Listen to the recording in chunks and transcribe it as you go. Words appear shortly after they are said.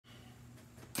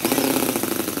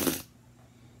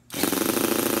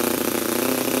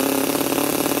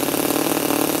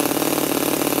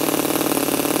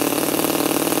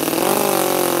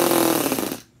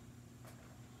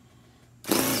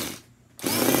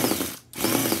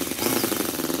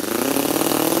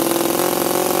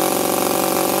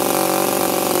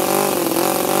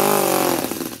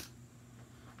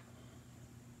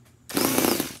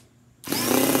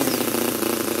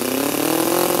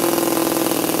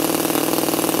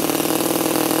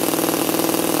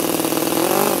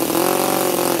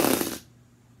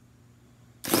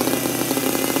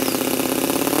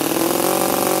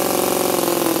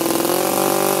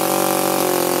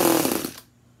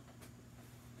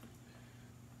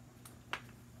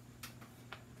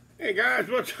Hey guys,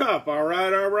 what's up?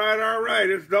 Alright,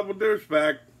 it's Double Deuce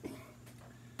back.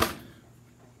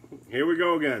 Here we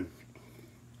go again.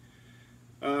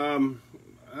 I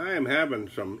am having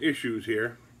some issues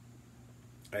here.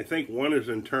 I think one is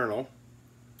internal,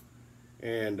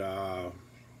 and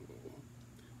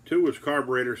 2 was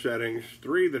carburetor settings,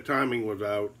 3 the timing was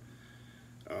out.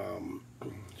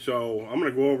 So I'm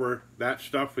going to go over that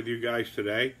stuff with you guys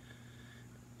today.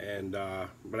 And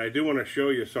but I do want to show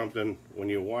you something when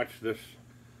you watch this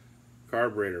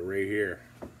carburetor right here.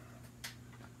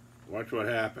 Watch what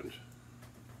happens.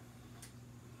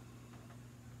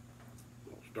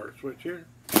 We'll start switch here.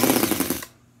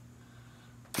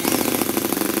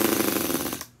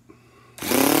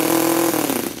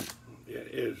 It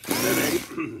is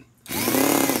spinning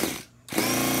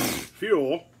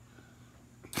fuel.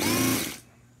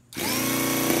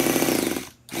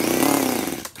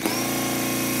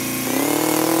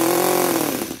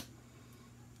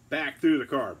 Back through the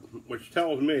carb, which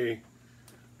tells me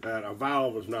that a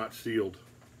valve is not sealed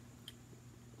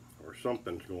or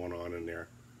something's going on in there.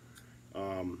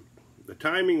 The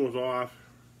timing was off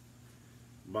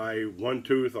by 1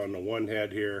 tooth on the one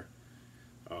head here.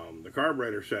 The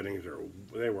carburetor settings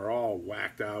they were all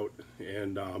whacked out,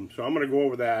 and so I'm going to go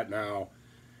over that now,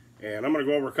 and I'm going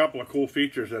to go over a couple of cool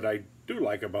features that I do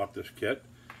like about this kit.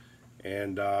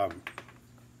 And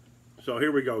so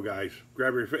here we go, guys.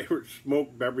 Grab your favorite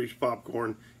smoked beverage,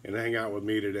 popcorn, and hang out with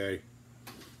me today.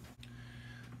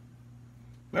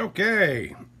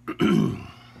 Okay,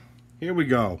 here we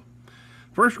go.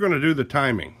 First, we're going to do the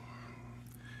timing.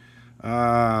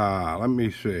 Let me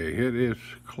see. It is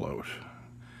close.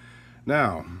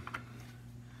 Now,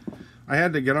 I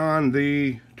had to get on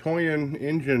the Toyan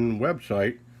engine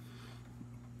website.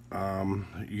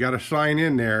 You got to sign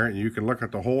in there, and you can look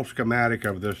at the whole schematic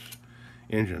of this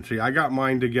engine. See, I got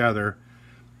mine together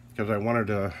because I wanted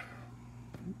to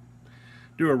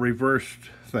do a reversed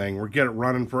thing. We'll get it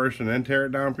running first and then tear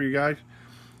it down for you guys.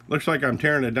 Looks like I'm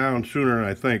tearing it down sooner than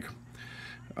I think.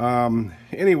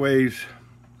 Anyways,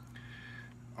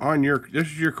 this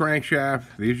is your crankshaft,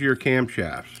 these are your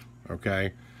camshafts,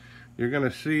 okay? You're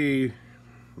gonna see,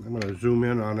 I'm gonna zoom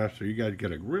in on this so you guys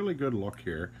get a really good look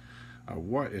here of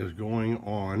what is going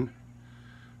on.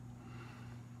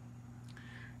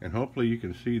 And hopefully you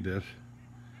can see this.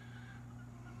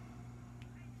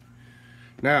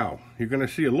 Now, you're going to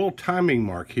see a little timing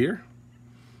mark here.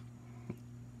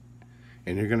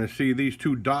 And you're going to see these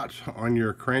 2 dots on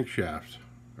your crankshafts,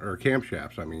 or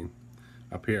camshafts, I mean,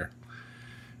 up here.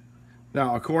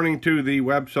 Now, according to the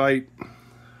website,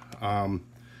 Toyan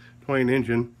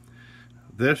Engine,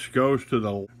 this goes to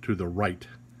the right.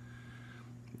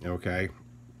 Okay.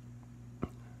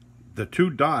 The 2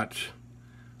 dots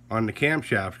on the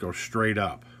camshafts go straight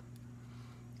up.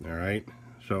 All right,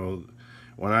 so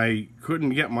when I couldn't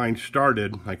get mine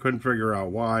started, I couldn't figure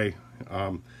out why.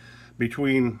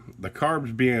 Between the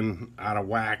carbs being out of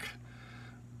whack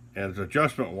as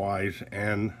adjustment wise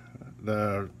and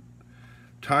the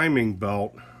timing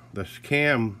belt, this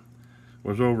cam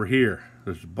was over here.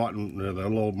 This button, the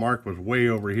little mark was way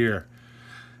over here.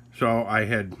 So I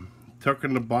had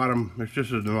taken the bottom, it's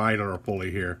just an idler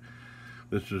pulley here.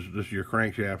 This is your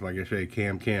crankshaft, like I say,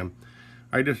 cam.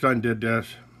 I just undid this,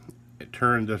 it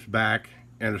turned this back,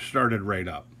 and it started right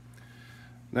up.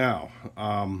 Now,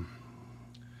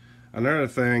 another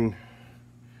thing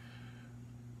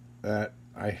that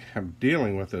I am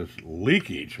dealing with is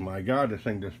leakage. My God, this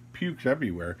thing just pukes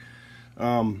everywhere.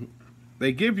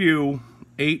 They give you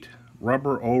 8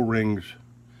 rubber O-rings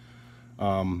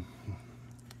on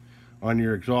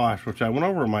your exhaust, which I went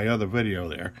over in my other video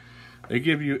there. They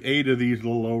give you 8 of these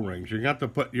little O-rings. You have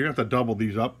to double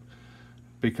these up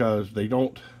because they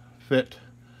don't fit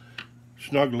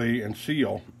snugly and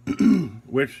seal,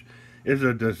 which is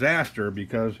a disaster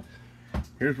because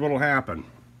here's what'll happen.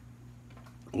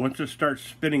 Once it starts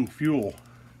spitting fuel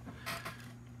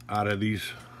out of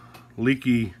these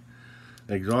leaky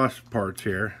exhaust parts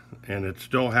here, and it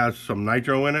still has some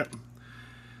nitro in it,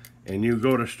 and you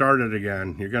go to start it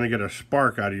again, you're going to get a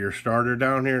spark out of your starter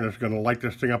down here, and it's going to light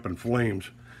this thing up in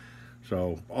flames.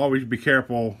 So always be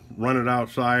careful, run it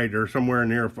outside or somewhere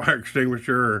near a fire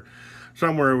extinguisher or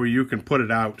somewhere where you can put it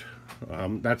out.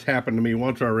 That's happened to me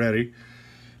once already.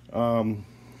 Let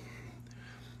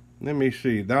me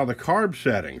see. Now the carb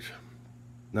settings.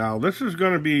 Now this is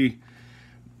going to be,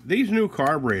 these new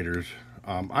carburetors,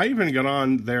 I even got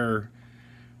on their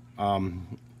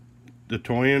the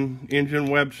Toyan engine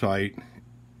website,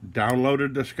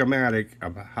 downloaded the schematic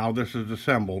of how this is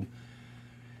assembled,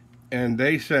 and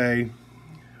they say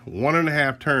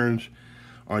 1.5 turns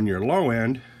on your low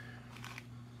end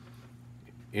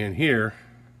in here,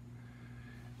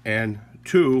 and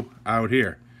 2 out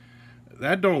here.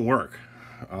 That don't work.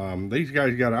 These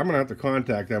guys got, I'm gonna have to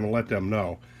contact them and let them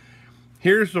know.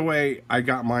 Here's the way I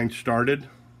got mine started.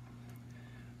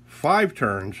 5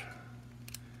 turns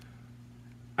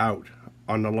out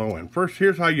on the low end. First,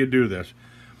 here's how you do this.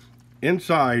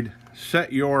 Inside,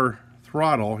 set your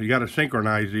throttle. You got to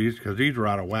synchronize these because these are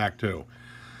out of whack too.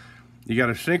 You got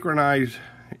to synchronize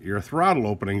your throttle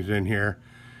openings in here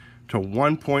to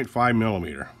 1.5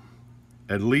 millimeter.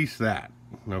 At least that,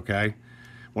 okay?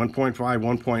 1.5,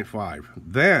 1.5.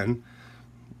 Then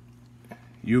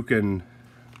you can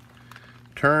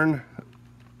turn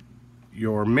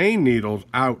your main needles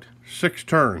out 6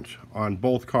 turns on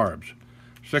both carbs.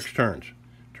 6 turns.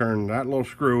 Turn that little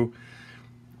screw.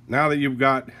 Now that you've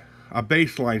got a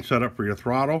baseline set up for your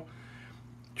throttle,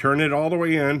 turn it all the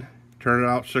way in, turn it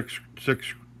out six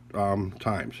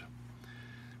times.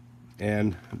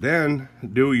 And then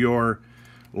do your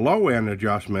low end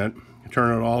adjustment,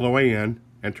 turn it all the way in,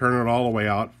 and turn it all the way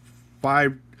out.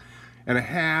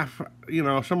 5.5, you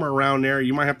know, somewhere around there.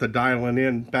 You might have to dial it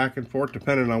in back and forth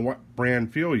depending on what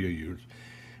brand fuel you use,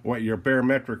 what your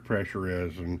barometric pressure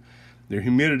is, and the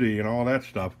humidity and all that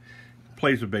stuff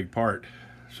plays a big part.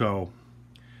 So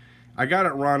I got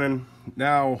it running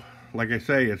now. Like I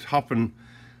say, it's huffing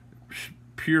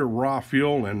pure raw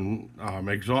fuel and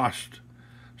exhaust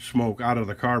smoke out of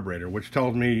the carburetor, which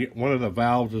tells me one of the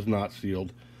valves is not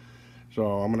sealed. So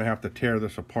I'm gonna have to tear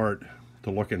this apart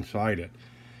to look inside it.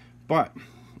 But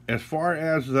as far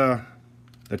as the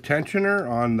tensioner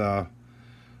on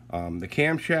the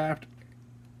camshaft,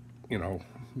 you know,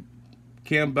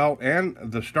 cam belt and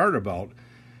the starter belt,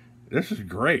 this is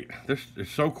great. This is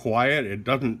so quiet. It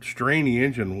doesn't strain the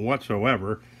engine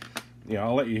whatsoever. You know,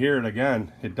 I'll let you hear it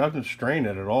again. It doesn't strain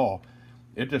it at all.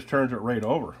 It just turns it right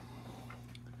over.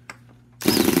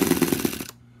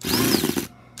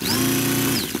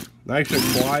 Nice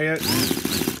and quiet,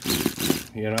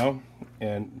 you know,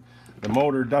 and the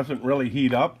motor doesn't really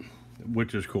heat up,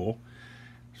 which is cool.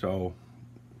 So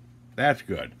that's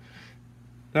good.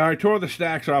 Now I tore the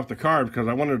stacks off the carbs because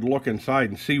I wanted to look inside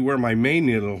and see where my main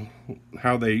needle,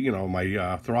 how they, you know,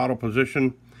 my throttle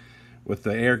position with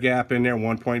the air gap in there,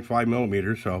 1.5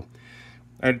 millimeters. So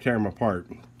I had to tear them apart.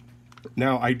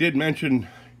 Now I did mention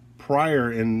prior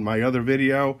in my other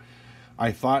video,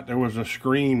 I thought there was a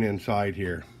screen inside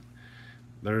here.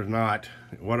 There's not.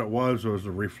 What it was a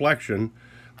reflection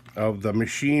of the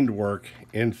machined work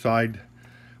inside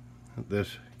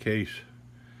this case,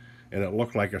 and it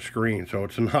looked like a screen, so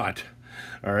it's not.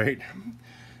 All right.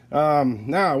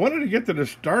 Now I wanted to get to the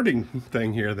starting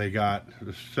thing here. They got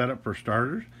the setup for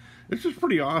starters. This is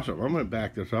pretty awesome. I'm going to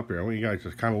back this up here. I want you guys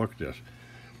to kind of look at this.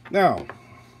 Now,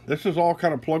 this is all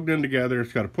kind of plugged in together.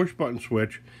 It's got a push button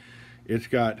switch. It's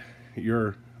got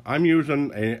your, I'm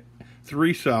using a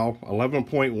 3-cell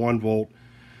 11.1 volt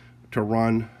to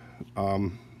run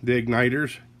the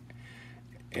igniters,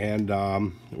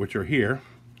 and which are here.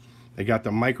 They got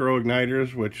the micro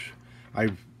igniters, which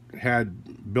I've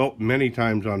had built many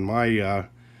times on my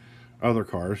other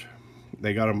cars.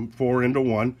 They got them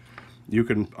 4-into-1. You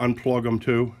can unplug them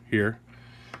too here.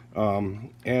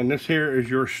 And this here is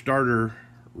your starter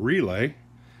relay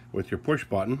with your push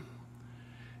button.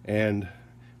 And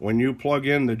when you plug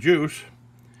in the juice,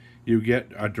 you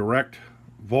get a direct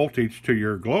voltage to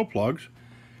your glow plugs,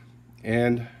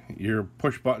 and your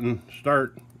push button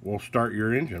start will start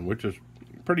your engine, which is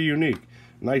pretty unique.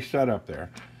 Nice setup there.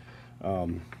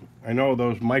 I know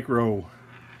those micro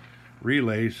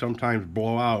relays sometimes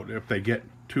blow out if they get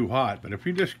too hot, but if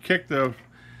you just kick the,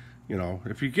 you know,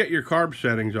 if you get your carb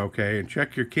settings okay and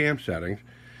check your cam settings,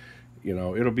 you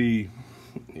know,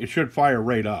 it should fire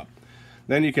right up.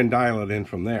 Then you can dial it in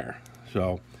from there.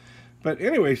 So, but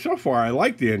anyway, so far I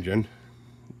like the engine.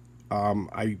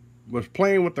 I was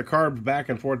playing with the carbs back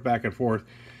and forth,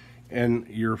 and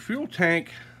your fuel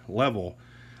tank level,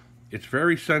 it's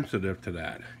very sensitive to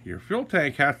that. Your fuel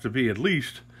tank has to be at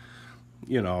least,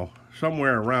 you know,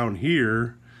 somewhere around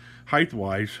here,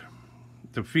 height-wise,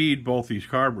 to feed both these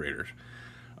carburetors.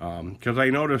 Because I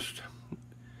noticed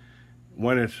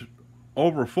when it's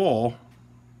over full,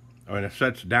 when it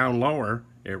sets down lower,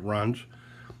 it runs.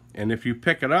 And if you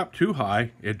pick it up too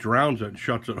high, it drowns it and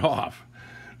shuts it off.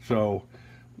 So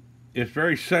it's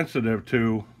very sensitive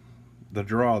to the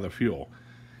draw of the fuel.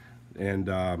 And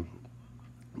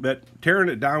but tearing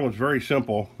it down was very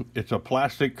simple. It's a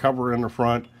plastic cover in the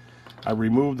front. I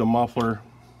removed the muffler.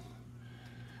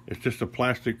 It's just a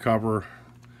plastic cover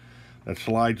that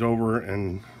slides over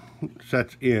and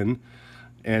sets in.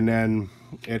 And then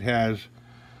it has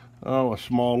a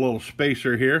small little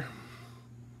spacer here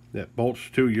that bolts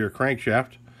to your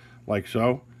crankshaft, like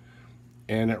so.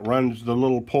 and it runs the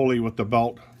little pulley with the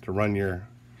belt to run your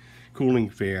cooling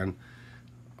fan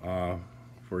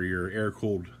for your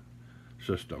air-cooled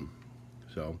system.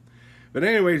 So, but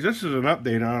anyways, this is an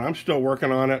update on it. I'm still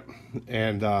working on it,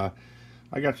 and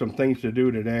I got some things to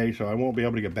do today, so I won't be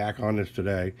able to get back on this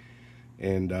today.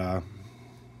 And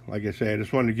like I say, I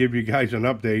just wanted to give you guys an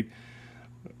update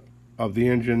of the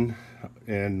engine,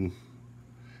 and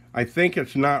I think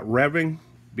it's not revving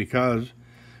because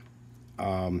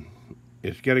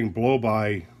it's getting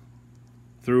blow-by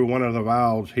through one of the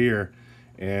valves here,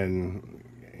 and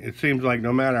it seems like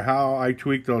no matter how I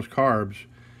tweak those carbs,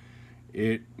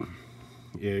 it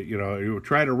you know, it would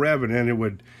try to rev it, and it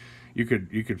would, you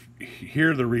could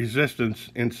hear the resistance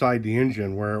inside the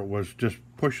engine where it was just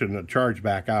pushing the charge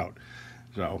back out.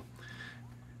 So,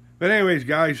 but anyways,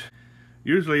 guys,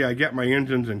 usually I get my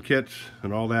engines and kits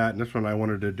and all that, and this one I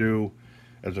wanted to do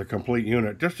as a complete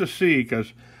unit just to see,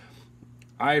 because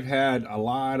I've had a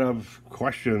lot of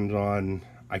questions on,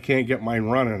 I can't get mine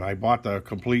running. I bought the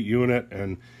complete unit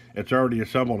and it's already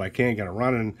assembled, I can't get it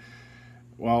running.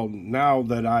 Well, now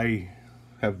that I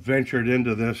have ventured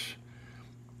into this,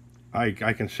 I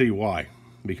can see why.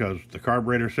 Because the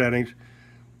carburetor settings,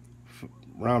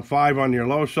 around 5 on your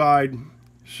low side,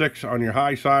 6 on your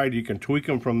high side, you can tweak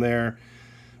them from there.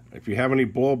 If you have any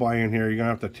blow-by in here, you're gonna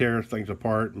have to tear things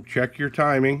apart and check your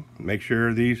timing. Make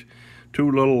sure these two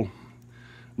little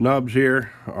nubs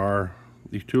here are,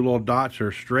 these two little dots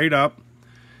are straight up,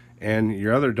 and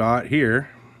your other dot here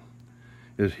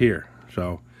is here.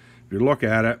 So if you look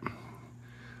at it,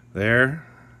 there,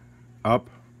 up,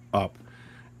 up.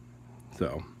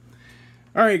 So,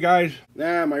 all right, guys.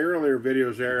 Now, my earlier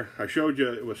videos there, I showed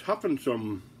you it was huffing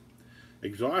some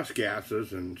exhaust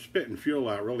gases and spitting fuel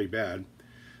out really bad.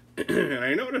 And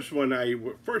I noticed when I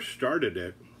first started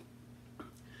it,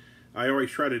 I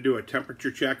always try to do a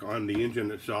temperature check on the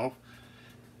engine itself.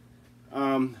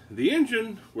 The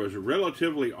engine was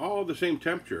relatively all the same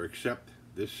temperature except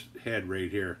this head right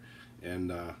here, and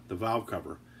the valve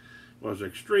cover was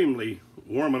extremely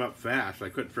warming up fast. I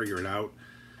couldn't figure it out.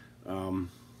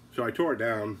 So I tore it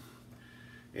down,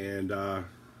 and on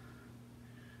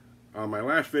my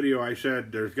last video I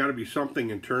said there's got to be something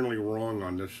internally wrong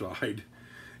on this side.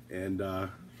 And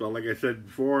so like I said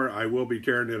before, I will be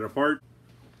tearing it apart.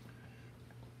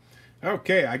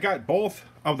 Okay, I got both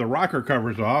of the rocker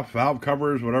covers off, valve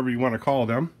covers, whatever you want to call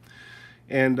them.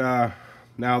 And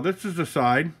now this is the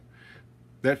side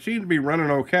that seems to be running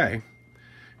okay.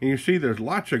 And you see there's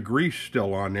lots of grease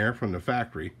still on there from the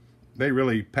factory. They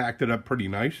really packed it up pretty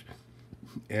nice.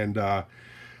 And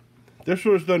this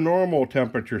was the normal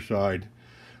temperature side.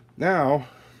 Now,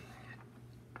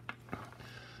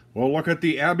 we'll look at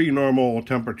the abnormal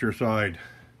temperature side.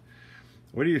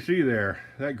 What do you see there?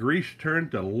 That grease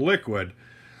turned to liquid,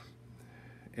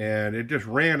 and it just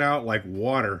ran out like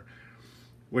water,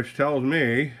 which tells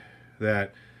me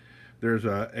that there's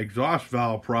a exhaust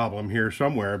valve problem here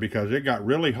somewhere, because it got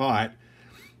really hot.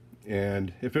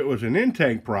 And if it was an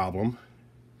intake problem,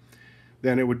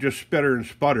 then it would just spitter and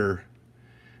sputter.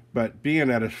 But being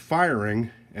that it's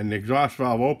firing and the exhaust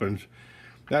valve opens,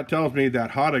 that tells me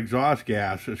that hot exhaust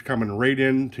gas is coming right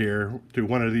into here to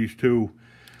one of these two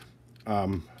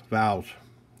valves.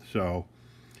 So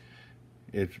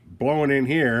it's blowing in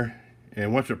here,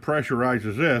 and once it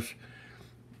pressurizes this,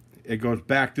 it goes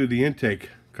back through the intake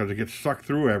because it gets sucked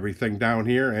through everything down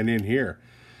here and in here.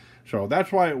 So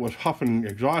that's why it was huffing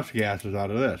exhaust gases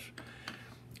out of this.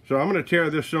 So I'm going to tear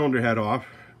this cylinder head off,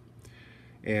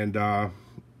 and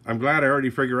I'm glad I already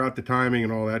figured out the timing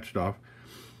and all that stuff.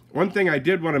 One thing I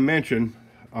did want to mention,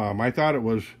 I thought it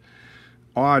was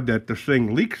odd that this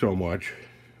thing leaked so much,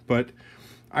 but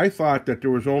I thought that there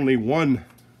was only one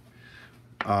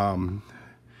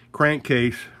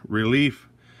crankcase relief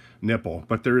nipple,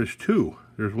 but there is two.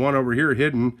 There's one over here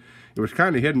hidden. It was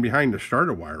kind of hidden behind the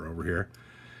starter wire over here.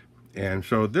 And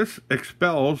so this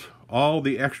expels all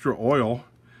the extra oil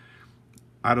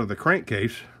out of the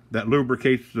crankcase that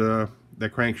lubricates the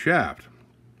crankshaft.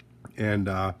 And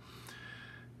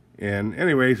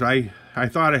anyways, I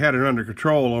thought I had it under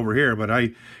control over here, but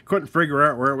I couldn't figure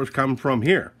out where it was coming from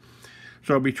here.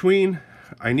 So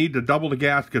I need to double the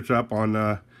gaskets up on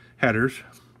the headers,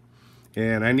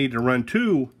 and I need to run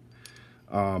two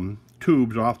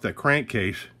tubes off the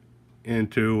crankcase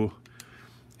into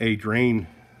a drain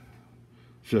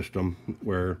system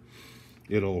where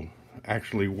it'll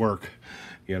actually work,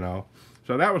 you know.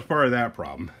 So that was part of that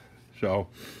problem. So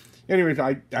anyways,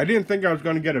 I didn't think I was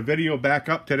going to get a video back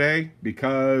up today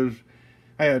because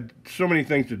I had so many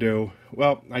things to do.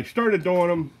 Well, I started doing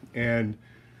them, and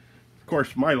of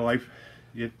course my life,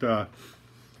 it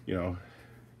you know,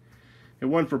 it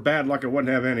wasn't for bad luck, I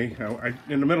wouldn't have any.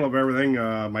 In the middle of everything,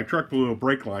 my truck blew a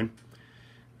brake line.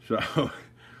 So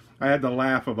I had to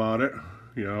laugh about it,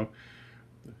 you know.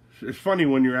 It's funny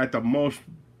when you're at the most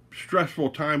stressful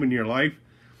time in your life,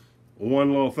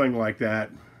 one little thing like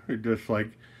that, it just like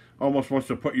almost wants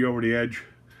to put you over the edge.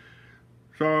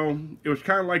 So it was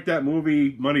kind of like that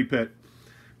movie Money Pit,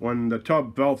 when the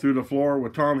tub fell through the floor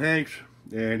with Tom Hanks,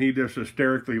 and he just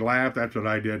hysterically laughed. That's what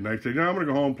I did. And I said, no, I'm going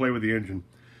to go home and play with the engine.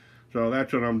 So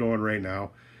that's what I'm doing right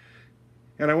now.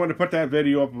 And I wanted to put that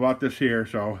video up about this here.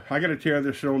 So I got to tear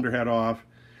this cylinder head off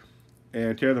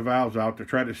and tear the valves out to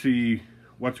try to see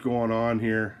what's going on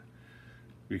here,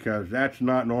 because that's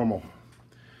not normal.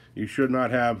 You should not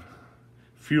have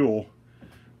fuel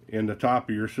in the top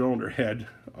of your cylinder head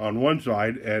on one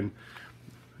side and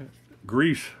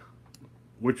grease,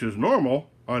 which is normal,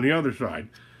 on the other side.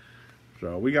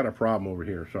 So we got a problem over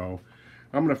here. So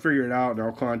I'm going to figure it out, and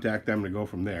I'll contact them to go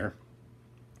from there.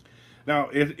 Now,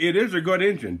 it is a good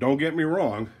engine, don't get me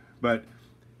wrong, but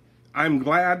I'm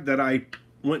glad that I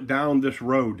went down this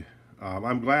road.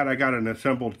 I'm glad I got an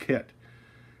assembled kit,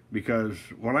 because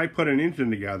when I put an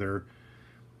engine together,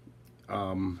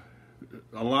 a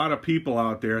lot of people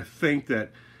out there think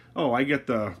that, oh, I get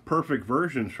the perfect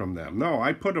versions from them. No,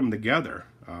 I put them together.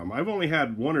 I've only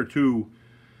had one or two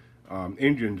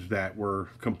engines that were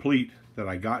complete that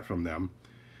I got from them.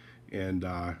 And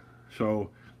so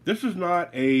this is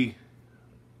not a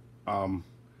Toyan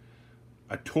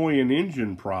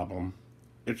engine problem.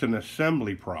 It's an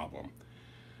assembly problem.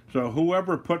 So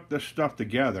whoever put this stuff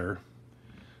together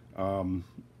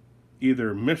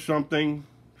either missed something,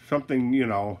 you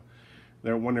know,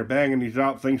 when they're banging these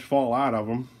out, things fall out of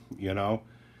them, you know.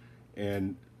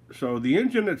 And so the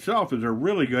engine itself is a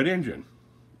really good engine.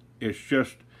 It's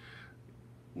just,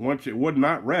 once it would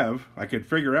not rev, I could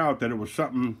figure out that it was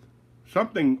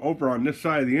something over on this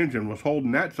side of the engine was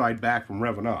holding that side back from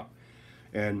revving up.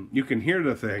 And you can hear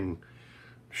the thing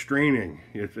straining.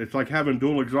 It's like having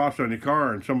dual exhaust on your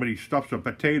car and somebody stuffs a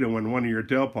potato in one of your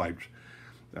tailpipes.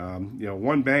 You know,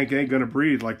 one bank ain't gonna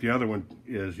breathe like the other one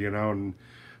is, you know. And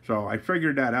so I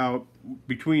figured that out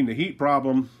between the heat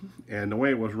problem and the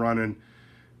way it was running.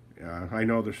 I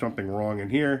know there's something wrong in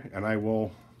here, and I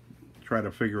will try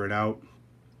to figure it out,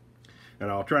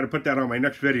 and I'll try to put that on my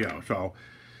next video. So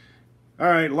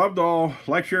alright, loved all.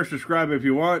 Like, share, subscribe if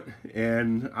you want,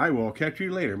 and I will catch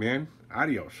you later, man.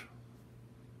 Adios.